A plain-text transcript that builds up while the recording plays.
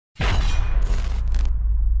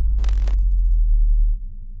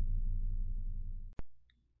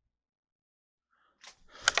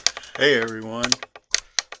Hey everyone,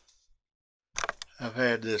 I've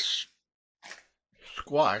had this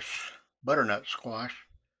squash, butternut squash,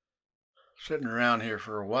 sitting around here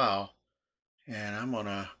for a while, and I'm going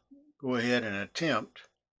to go ahead and attempt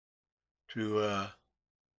to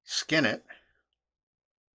skin it,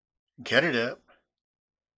 cut it up,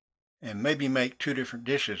 and maybe make two different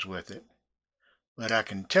dishes with it. But I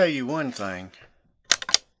can tell you one thing.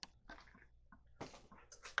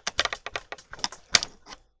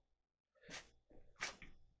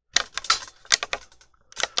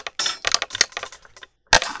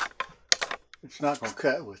 It's not going to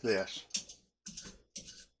cut with this.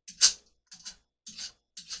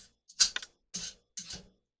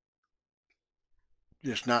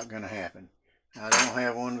 Just not going to happen. I don't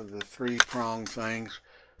have one of the three-pronged things.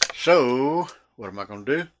 So, what am I going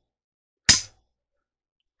to do?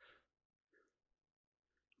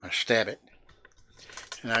 I stab it.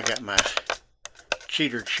 And I got my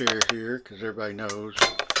cheater chair here because everybody knows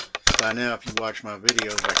by now, if you watch my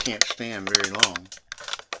videos, I can't stand very long.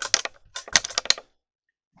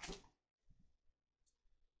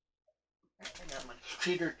 I got my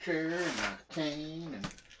cheater chair and my cane, and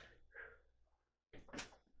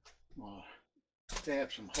I'll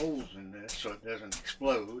stab some holes in this so it doesn't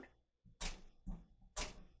explode.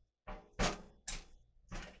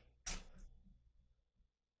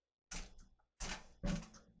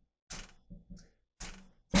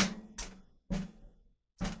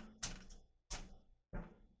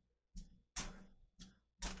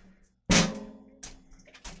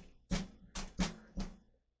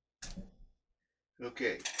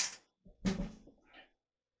 Okay,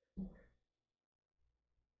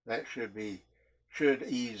 that should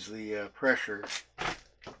ease the pressure.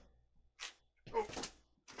 Oh.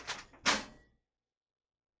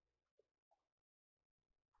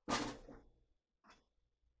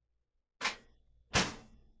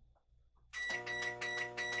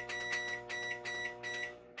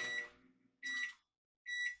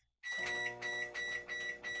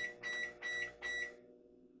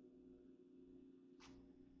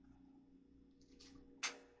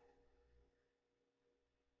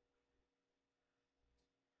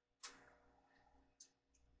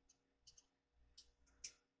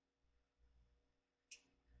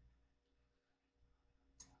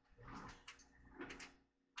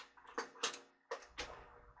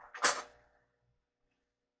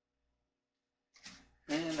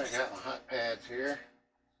 And I got my hot pads here.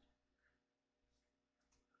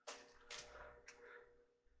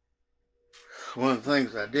 One of the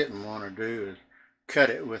things I didn't want to do is cut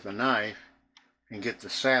it with a knife and get the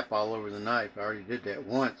sap all over the knife. I already did that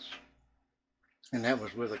once, and that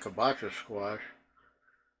was with a kielbasa squash.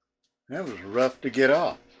 That was rough to get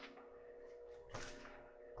off.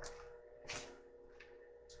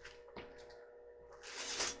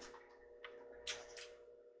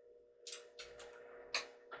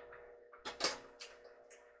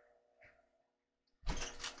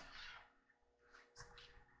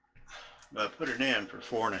 I put it in for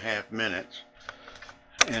 4.5 minutes,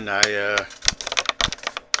 and I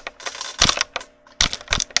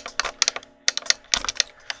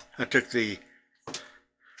took the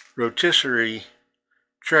rotisserie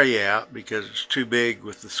tray out because it's too big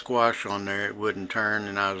with the squash on there. It wouldn't turn,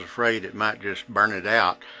 and I was afraid it might just burn it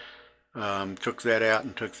out. Took that out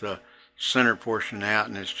and took the center portion out,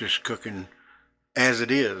 and it's just cooking as it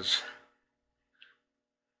is.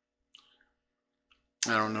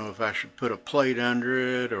 I don't know if I should put a plate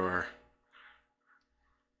under it or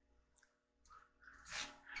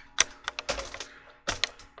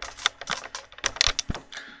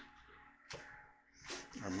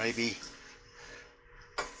maybe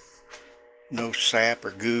no sap or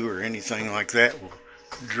goo or anything like that will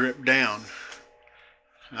drip down.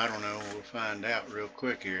 I don't know. We'll find out real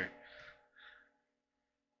quick here.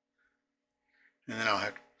 And then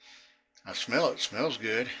I smell it. It smells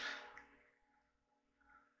good.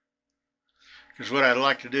 Because what I'd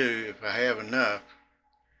like to do, if I have enough,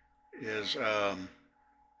 is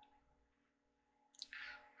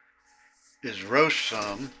roast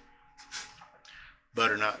some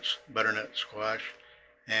butternut squash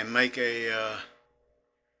and make a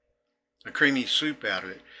creamy soup out of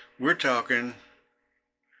it. We're talking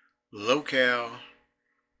low carb,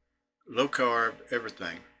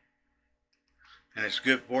 everything, and it's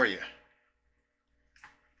good for you.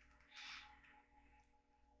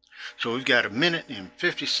 So we've got 1 minute and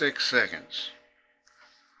 56 seconds.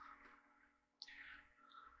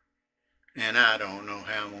 And I don't know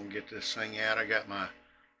how I'm going to get this thing out. I got my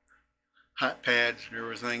hot pads and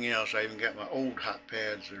everything else. I even got my old hot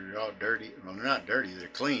pads that are all dirty. Well, they're not dirty, they're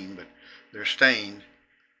clean, but they're stained.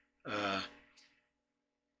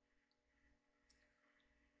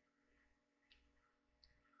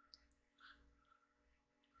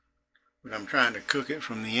 but I'm trying to cook it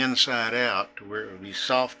from the inside out to where it will be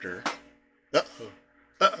softer. Uh-oh,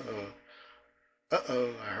 uh-oh,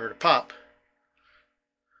 uh-oh, I heard a pop.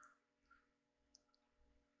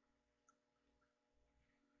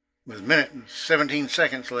 With a minute and 17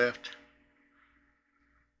 seconds left.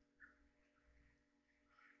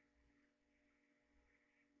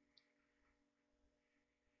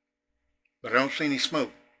 But I don't see any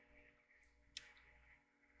smoke.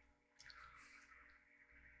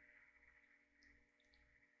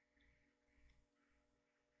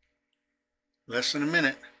 Less than a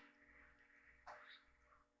minute.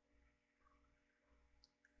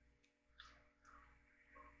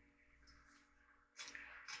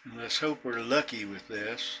 And let's hope we're lucky with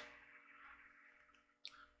this,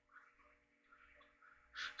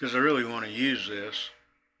 because I really want to use this,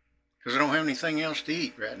 because I don't have anything else to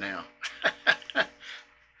eat right now. I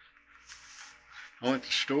went to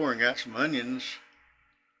the store and got some onions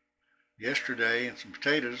yesterday and some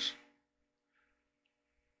potatoes.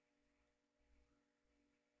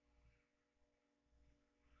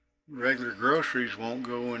 Regular groceries won't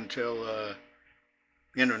go until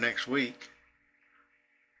end of next week.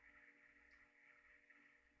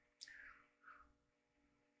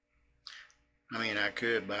 I mean, I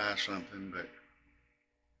could buy something, but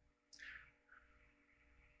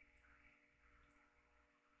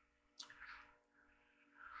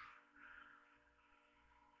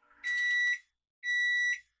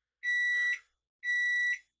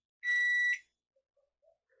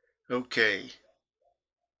okay.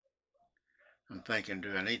 I'm thinking,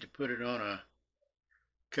 do I need to put it on a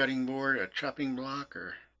cutting board, a chopping block,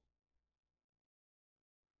 or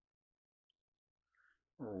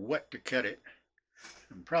what to cut it?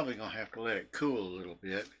 I'm probably going to have to let it cool a little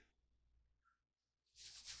bit.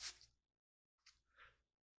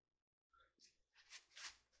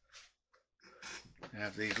 Now,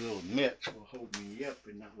 if these little mitts will hold me up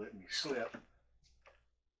and not let me slip,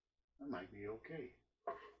 that might be okay.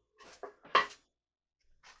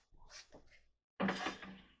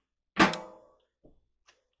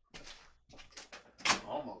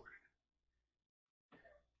 Almost.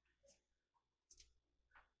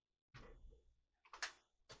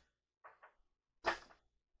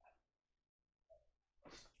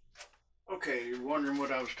 Okay, you're wondering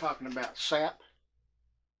what I was talking about, sap?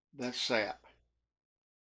 That's sap.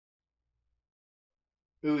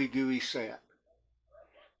 Ooey gooey sap.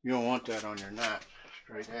 You don't want that on your knife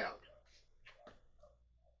straight out.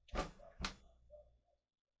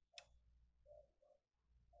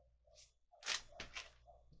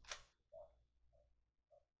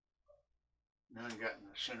 None got in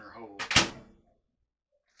the center hole.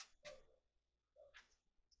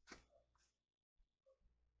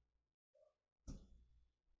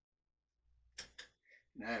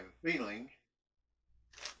 And I have a feeling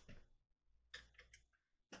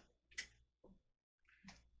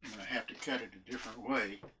I'm going to have to cut it a different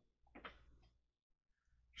way.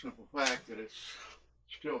 Simple fact that it's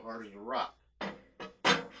still hard as a rock.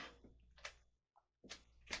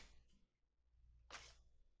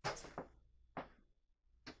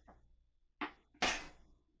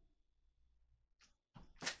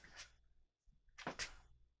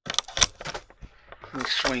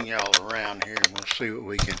 Let's swing y'all around here and we'll see what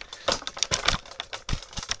we can.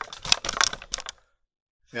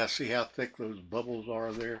 Yeah, see how thick those bubbles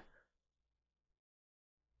are there?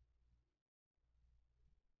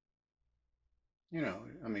 You know,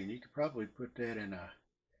 I mean, you could probably put that in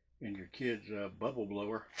your kid's bubble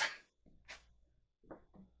blower.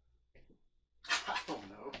 I don't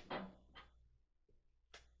know.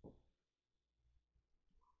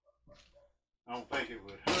 I don't think it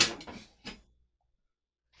would hurt them.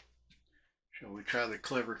 Shall we try the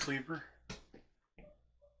clever cleaver?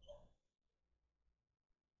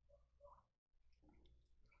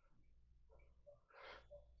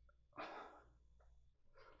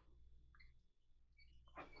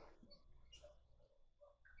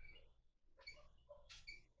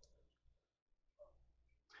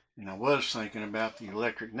 And I was thinking about the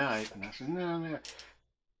electric knife, and I said, no,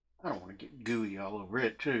 I don't want to get gooey all over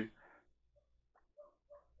it too.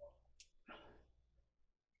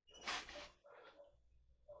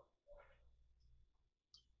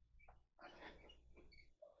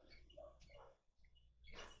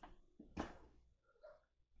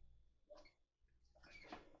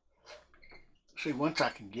 See, once I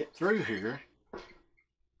can get through here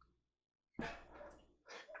to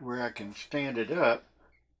where I can stand it up,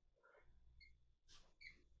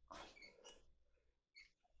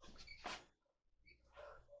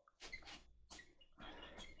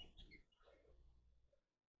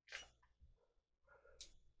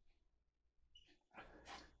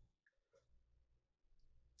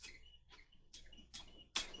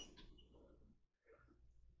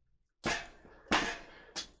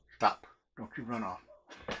 the runoff.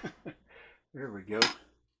 There we go.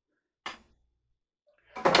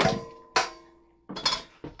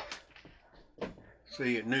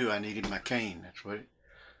 See, it knew I needed my cane. That's what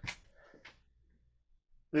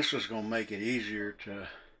this is going to make it easier to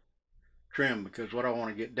trim, because what I want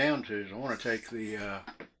to get down to is I want to take the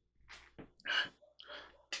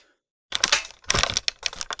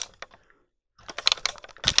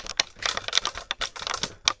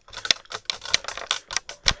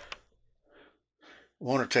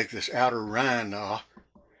this outer rind off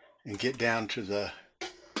and get down to the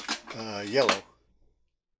yellow.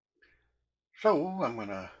 So I'm going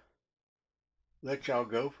to let y'all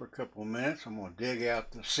go for a couple of minutes. I'm going to dig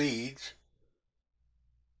out the seeds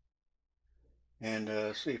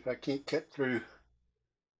and see if I can't cut through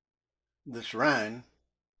this rind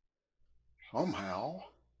somehow.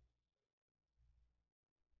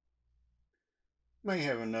 May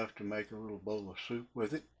have enough to make a little bowl of soup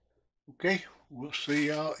with it. Okay, we'll see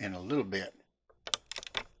y'all in a little bit.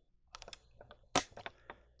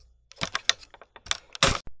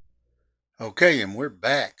 Okay, and we're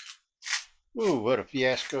back. Ooh, what a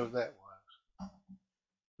fiasco that was.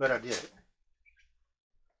 But I did it.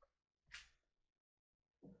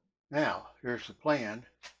 Now, here's the plan.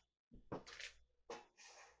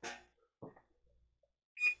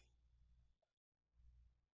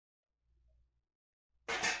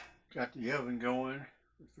 Got the oven going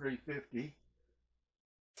for 350.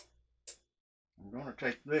 I'm going to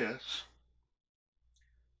take this.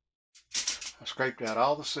 I scraped out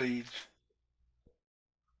all the seeds.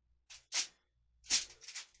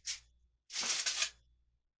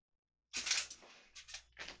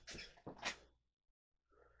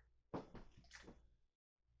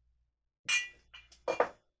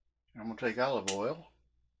 I'm going to take olive oil.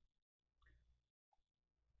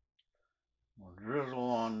 We'll drizzle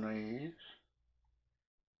on these.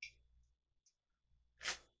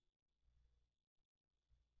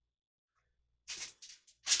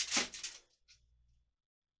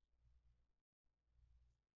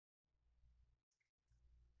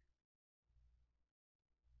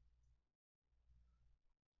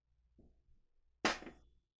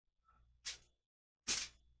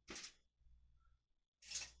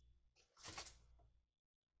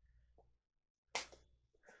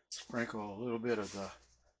 Sprinkle a little bit of the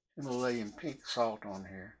Himalayan pink salt on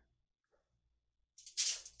here.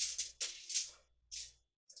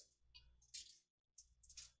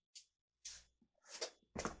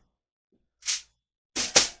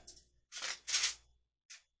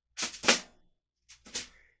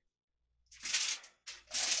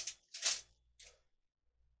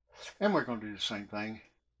 And we're going to do the same thing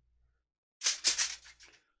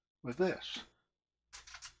with this.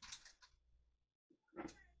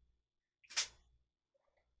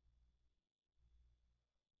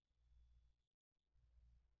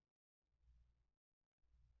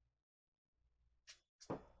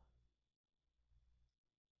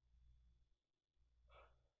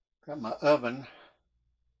 Got my oven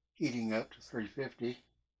heating up to 350.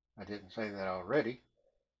 I didn't say that already.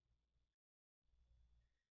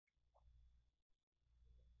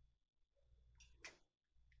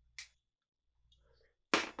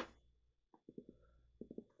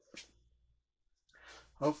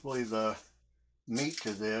 Hopefully the meat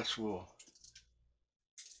to this will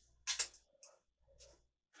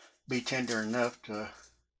be tender enough to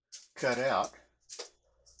cut out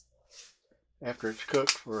after it's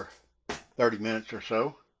cooked for 30 minutes or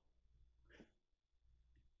so.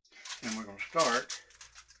 And we're going to start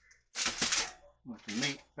with the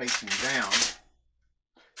meat facing down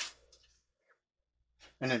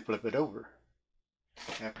and then flip it over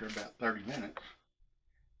after about 30 minutes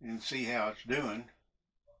and see how it's doing.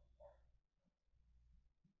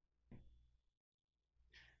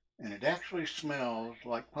 And it actually smells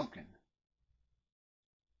like pumpkin.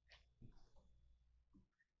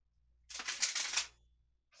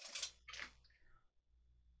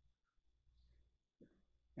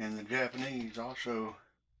 And the Japanese also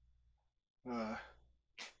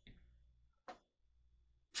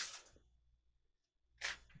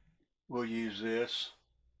will use this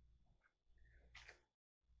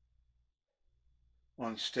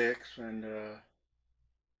on sticks and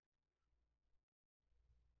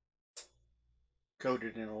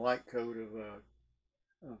coated in a light coat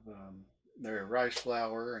of their rice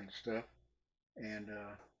flour and stuff, and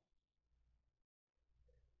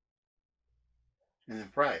then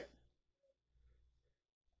fry it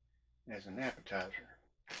as an appetizer.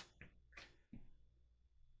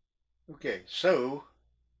 Okay, so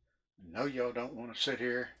I know y'all don't want to sit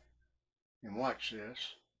here and watch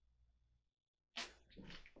this.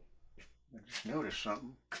 I just noticed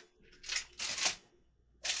something.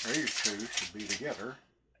 These two should be together,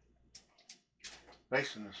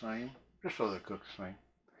 facing the same, just so they cook the same.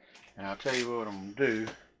 And I'll tell you what I'm going to do.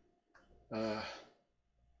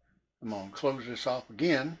 I'm going to close this off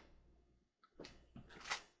again.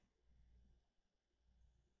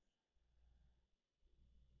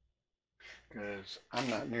 Because I'm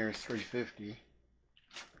not near 350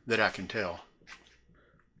 that I can tell.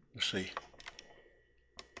 Let's see.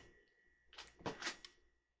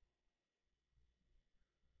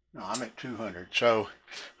 No, I'm at 200. So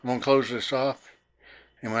I'm going to close this off.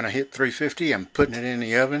 And when I hit 350, I'm putting it in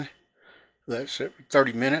the oven. That's it for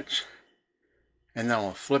 30 minutes. And then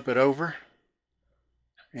I'll flip it over.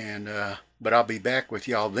 And but I'll be back with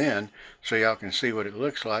y'all then, so y'all can see what it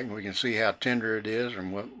looks like, and we can see how tender it is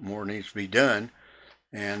and what more needs to be done.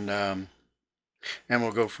 And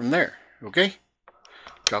we'll go from there. Okay?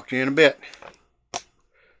 Talk to you in a bit.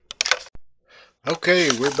 Okay,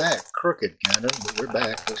 we're back. Crooked, kind of, but we're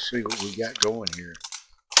back. Let's see what we got going here.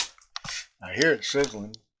 I hear it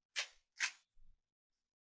sizzling.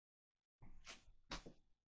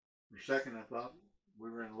 For a second, I thought we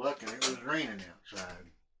were in luck and it was raining outside.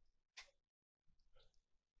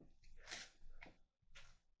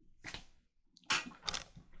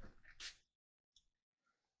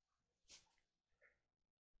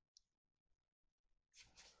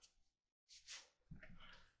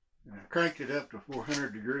 And I cranked it up to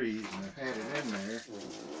 400 degrees and I've had it in there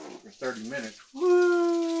for 30 minutes.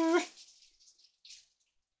 Woo!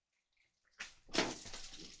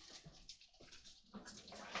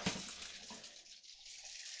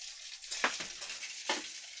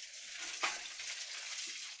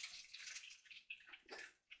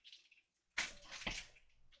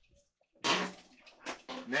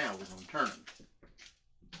 Now we're going to turn them.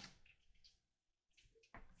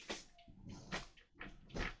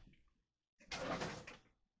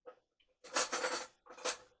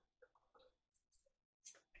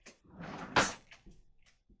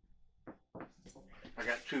 I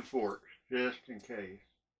got 2 forks just in case.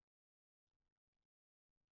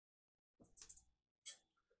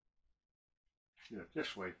 Do it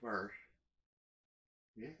this way first.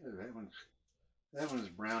 Yeah, that one's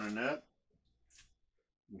browning up.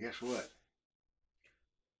 And guess what?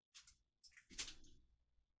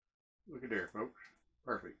 Look at there, folks.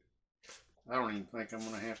 Perfect. I don't even think I'm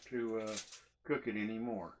going to have to cook it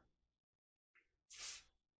anymore.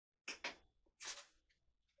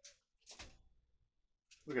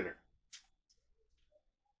 Look at there.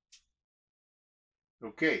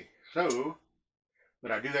 Okay, so,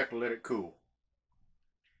 but I do have to let it cool.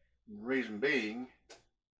 And the reason being,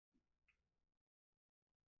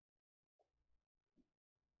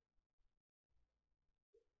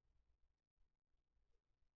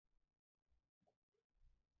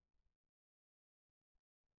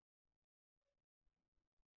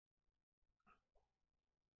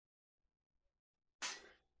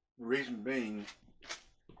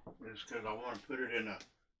 is because I want to put it in a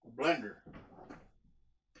blender.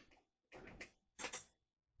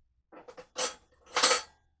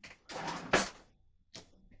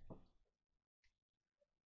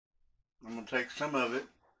 I'm going to take some of it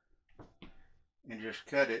and just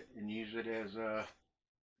cut it and use it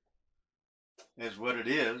as what it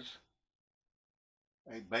is,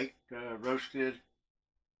 a baked roasted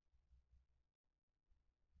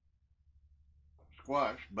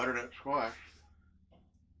squash, butternut squash.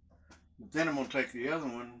 But then I'm going to take the other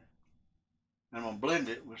one and I'm going to blend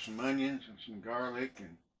it with some onions and some garlic,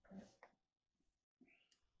 and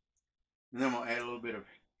then I'm going to add a little bit of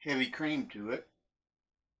heavy cream to it.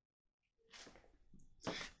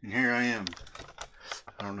 And here I am.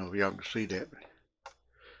 I don't know if y'all can see that,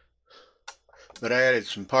 but I added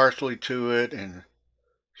some parsley to it and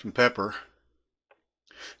some pepper.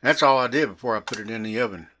 That's all I did before I put it in the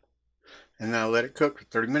oven. And then I let it cook for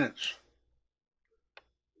 30 minutes.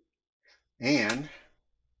 And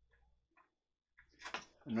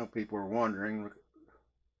I know people are wondering,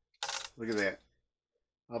 look at that.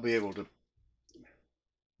 I'll be able to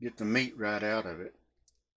get the meat right out of it.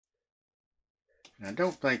 And I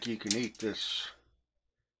don't think you can eat this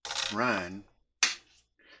rind.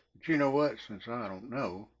 But you know what, since I don't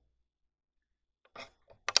know,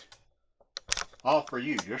 all for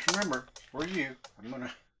you. Just remember, for you. I'm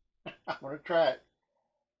gonna try it.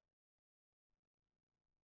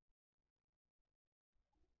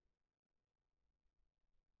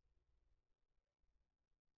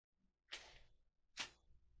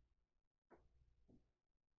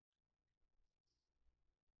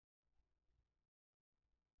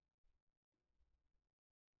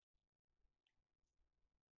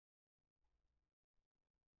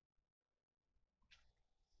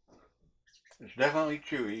 It's definitely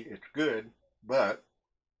chewy. It's good, but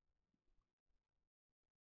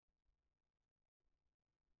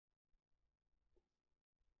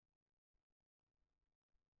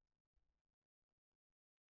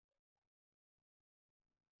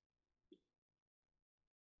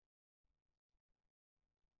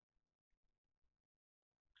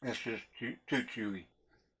it's just too chewy.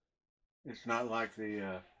 It's not like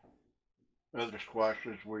the other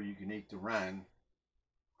squashes where you can eat the rind.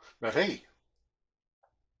 But hey,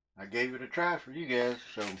 I gave it a try for you guys,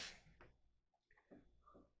 so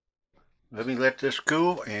let me let this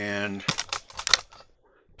cool and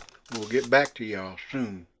we'll get back to y'all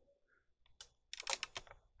soon.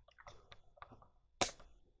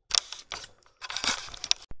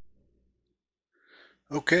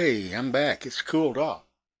 Okay, I'm back. It's cooled off.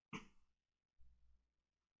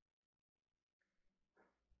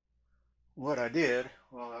 What I did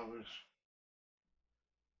while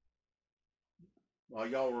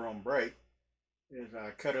y'all were on break is I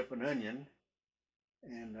cut up an onion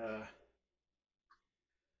and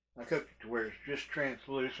I cooked it to where it's just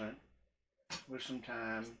translucent with some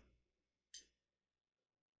thyme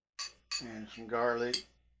and some garlic.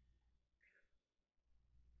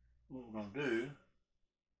 What we're going to do,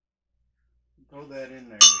 throw that in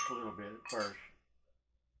there just a little bit at first.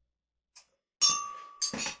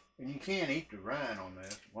 And you can eat the rind on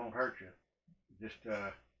this, it won't hurt you. Just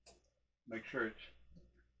make sure it's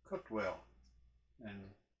cooked well and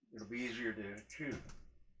it'll be easier to chew.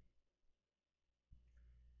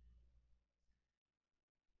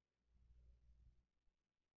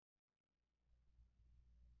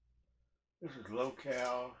 This is low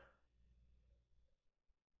cal,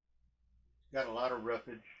 got a lot of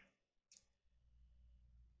roughage.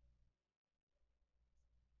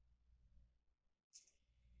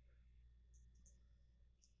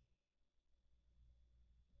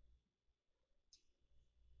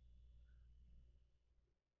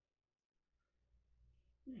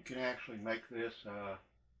 You can actually make this,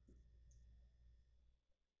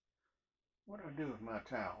 what do I do with my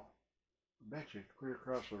towel? I bet you it's clear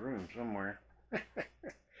across the room somewhere.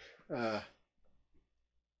 uh,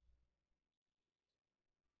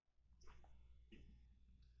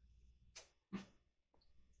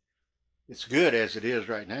 it's good as it is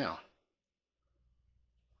right now.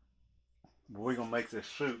 But we're going to make this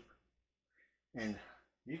soup and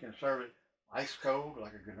you can serve it ice cold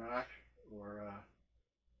like a ganache or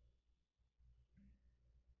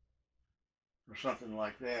something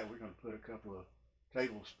like that. We're going to put a couple of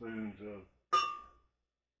tablespoons of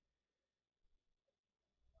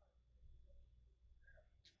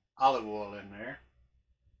olive oil in there.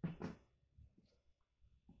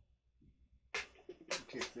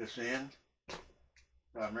 Kick this in.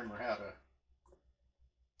 I remember how to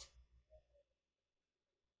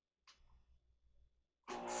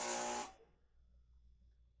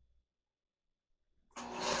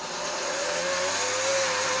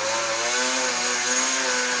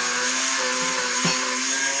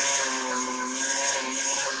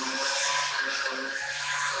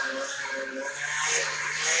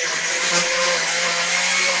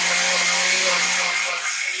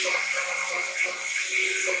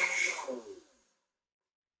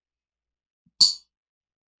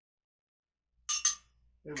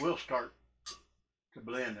it will start to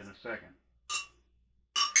blend in a second.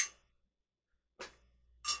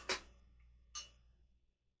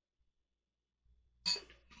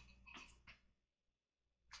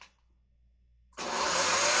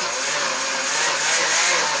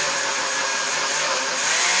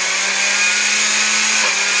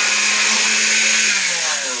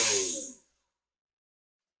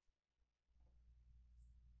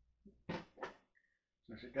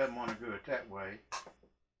 Since it doesn't want to do it that way,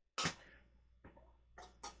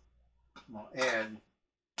 I'm going to add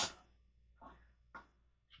some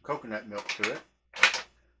coconut milk to it.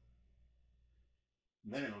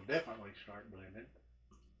 And then it'll definitely start blending.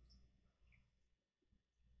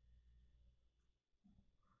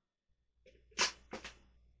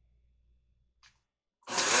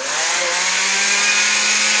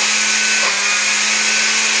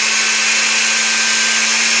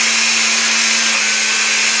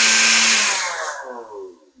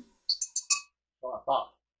 So I thought.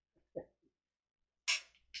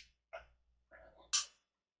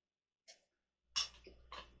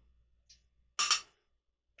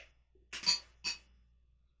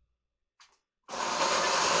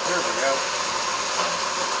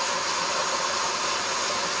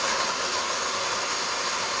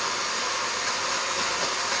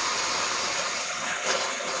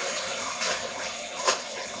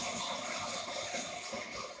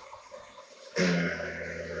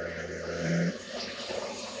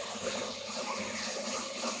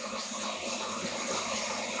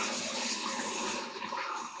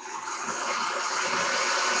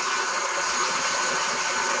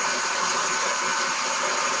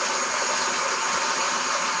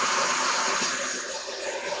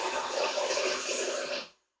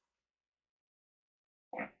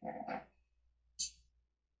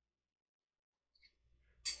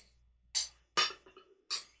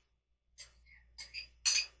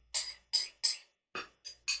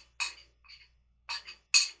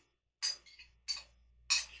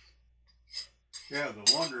 Yeah,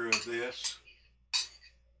 the wonder of this,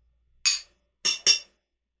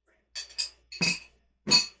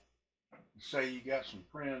 say you got some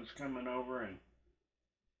friends coming over and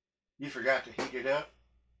you forgot to heat it up,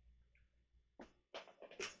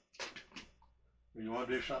 or you want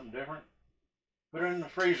to do something different, put it in the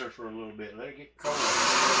freezer for a little bit, let it get cold,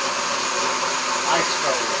 ice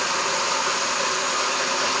cold.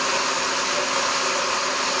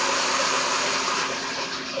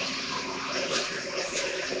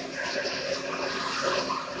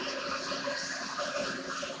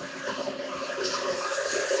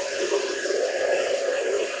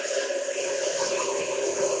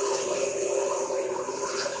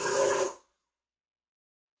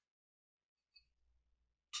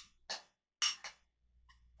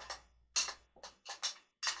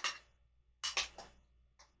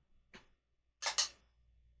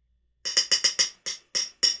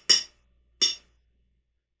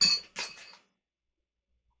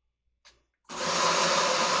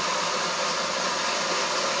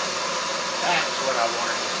 That's what I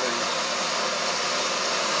wanted to see.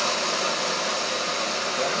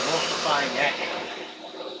 That emulsifying action.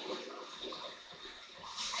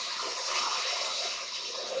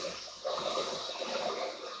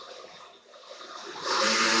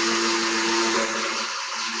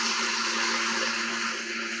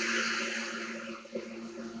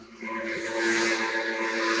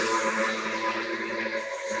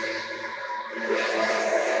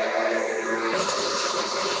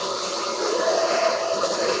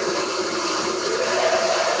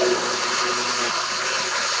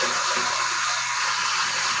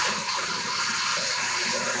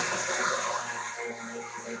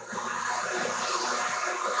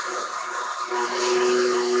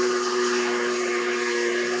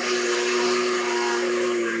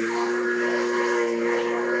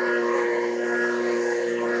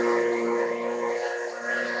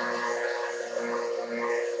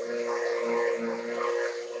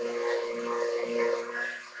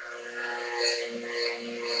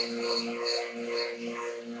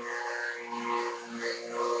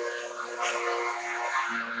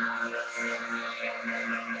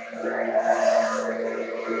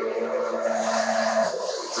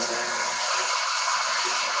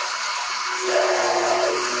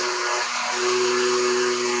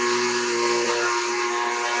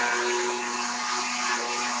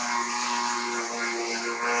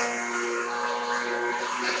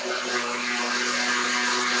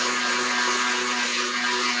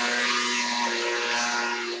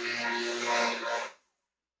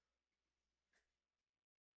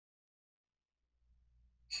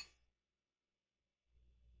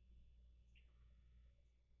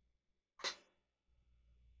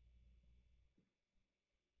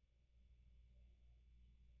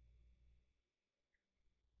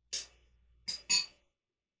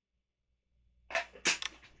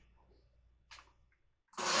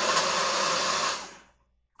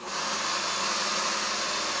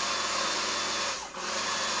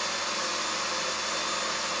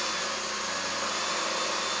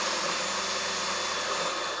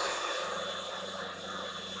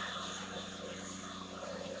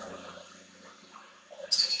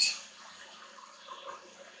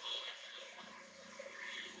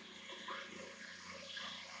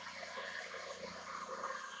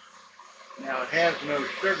 Now it has no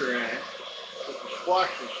sugar in it, but the squash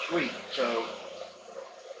is sweet, so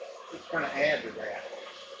it's going to add to that.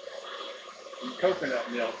 And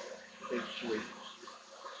coconut milk is sweet.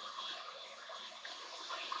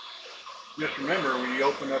 Just remember when you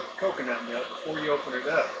open up the coconut milk, before you open it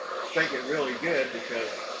up, shake it really good because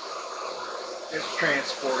it's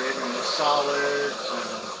transported in the solids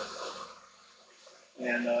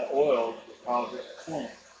and oils that cause it to clump.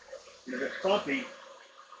 And if it's clumpy,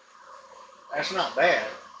 that's not bad.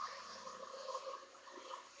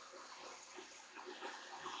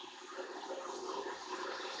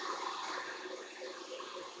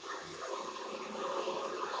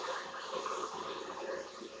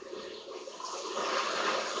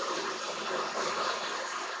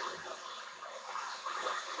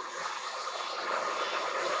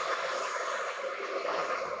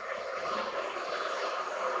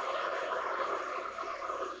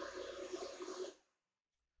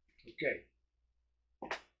 Okay.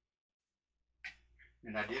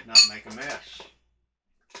 And I did not make a mess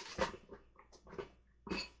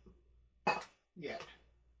yet.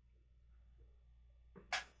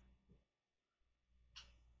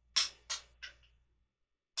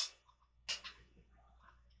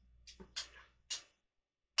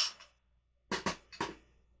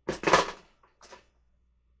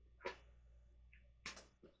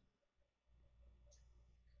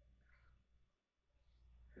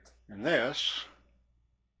 And this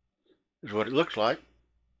is what it looks like.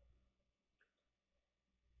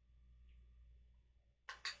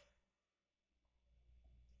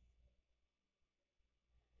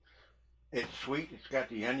 It's sweet. It's got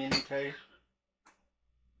the oniony taste.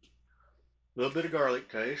 A little bit of garlic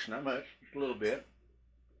taste, not much, just a little bit.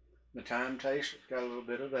 The thyme taste, it's got a little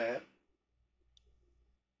bit of that.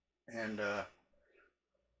 And the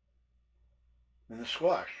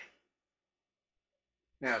squash.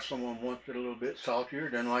 Now, if someone wants it a little bit saltier,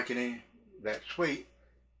 doesn't like it any that sweet,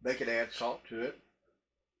 they could add salt to it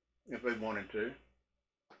if they wanted to.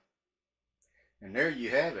 And there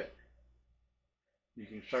you have it. You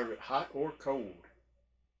can serve it hot or cold.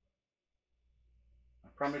 I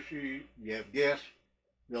promise you, you have guests,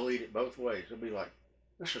 they'll eat it both ways. They'll be like,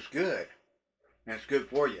 this is good. And it's good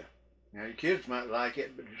for you. Now, your kids might like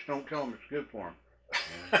it, but just don't tell them it's good for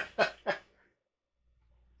them.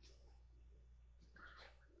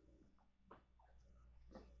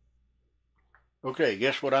 Okay,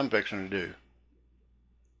 guess what I'm fixing to do?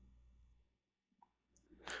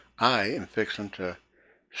 I am fixing to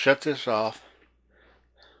shut this off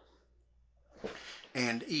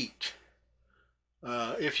and eat.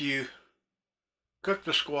 If you cook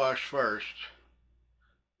the squash first,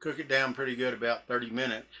 cook it down pretty good, about 30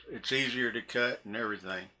 minutes. It's easier to cut and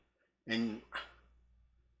everything. And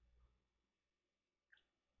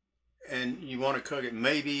you want to cook it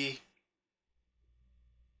maybe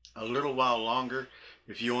a little while longer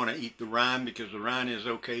if you want to eat the rind, because the rind is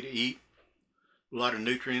okay to eat. A lot of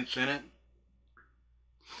nutrients in it.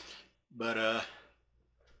 But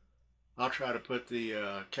I'll try to put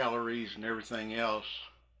the calories and everything else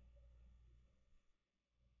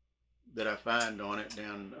that I find on it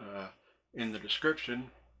down in the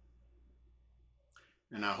description.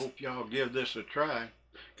 And I hope y'all give this a try,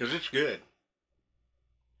 because it's good.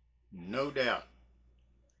 No doubt.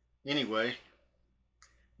 Anyway,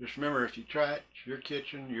 just remember, if you try it, it's your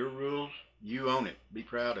kitchen, your rules, you own it. Be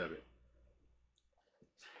proud of it.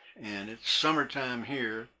 And it's summertime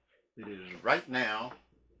here. It is right now.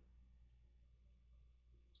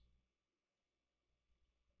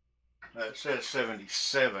 It says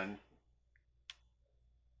 77,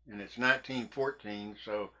 and it's 1914,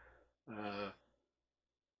 so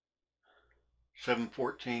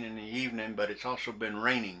 7:14 in the evening, but it's also been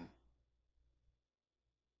raining.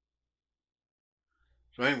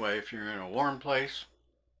 So anyway, if you're in a warm place,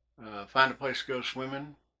 find a place to go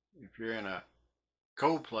swimming. If you're in a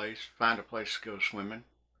cold place, find a place to go swimming.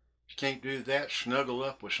 If you can't do that, snuggle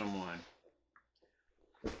up with someone.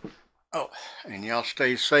 Oh, and y'all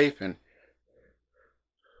stay safe, and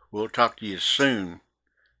we'll talk to you soon.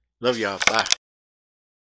 Love y'all. Bye.